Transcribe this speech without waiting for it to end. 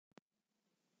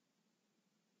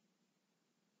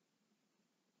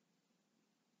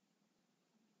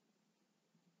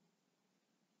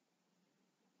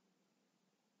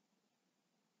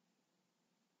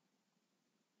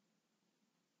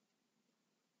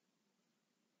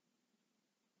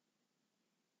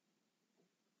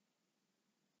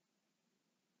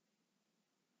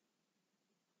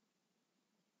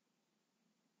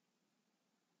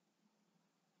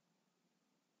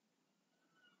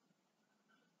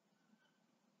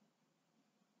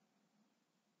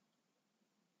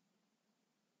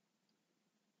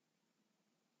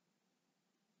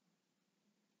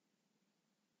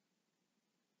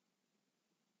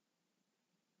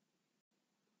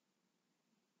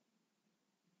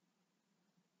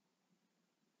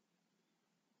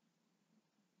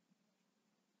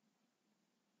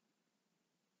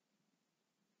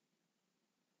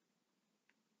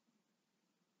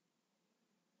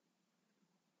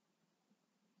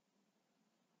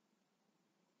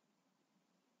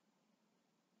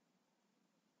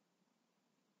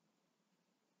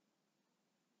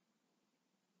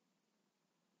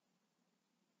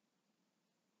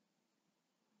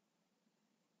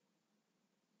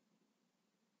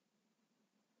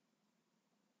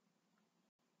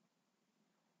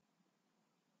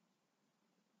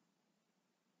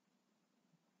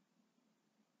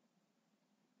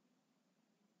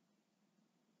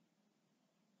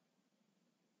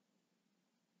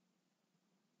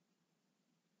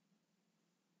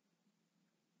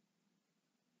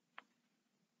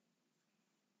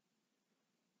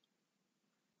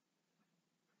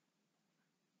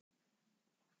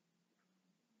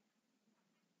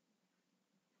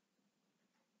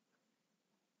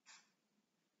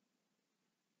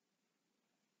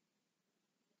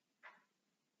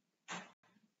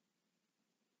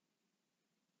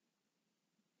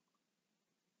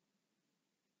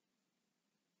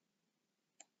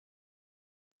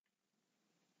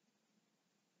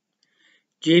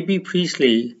J. B.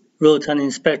 Priestley wrote on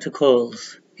Inspector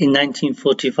Calls in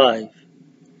 1945,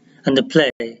 and the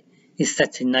play is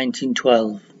set in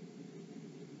 1912.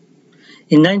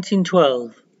 In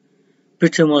 1912,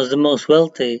 Britain was the most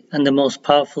wealthy and the most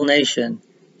powerful nation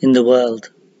in the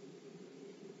world.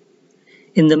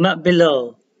 In the map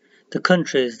below, the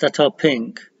countries that are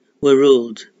pink were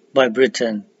ruled by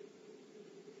Britain.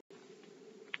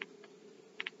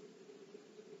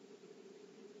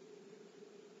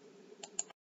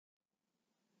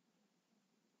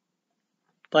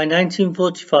 By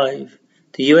 1945,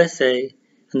 the USA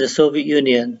and the Soviet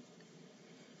Union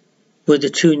were the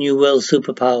two new world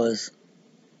superpowers.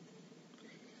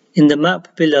 In the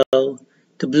map below,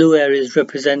 the blue areas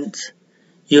represent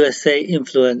USA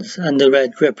influence and the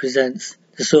red represents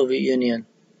the Soviet Union.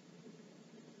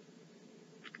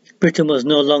 Britain was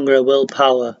no longer a world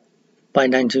power by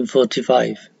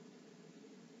 1945.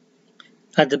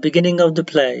 At the beginning of the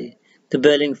play, the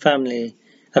Birling family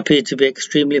appear to be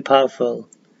extremely powerful,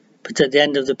 but at the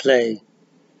end of the play,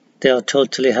 they are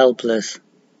totally helpless.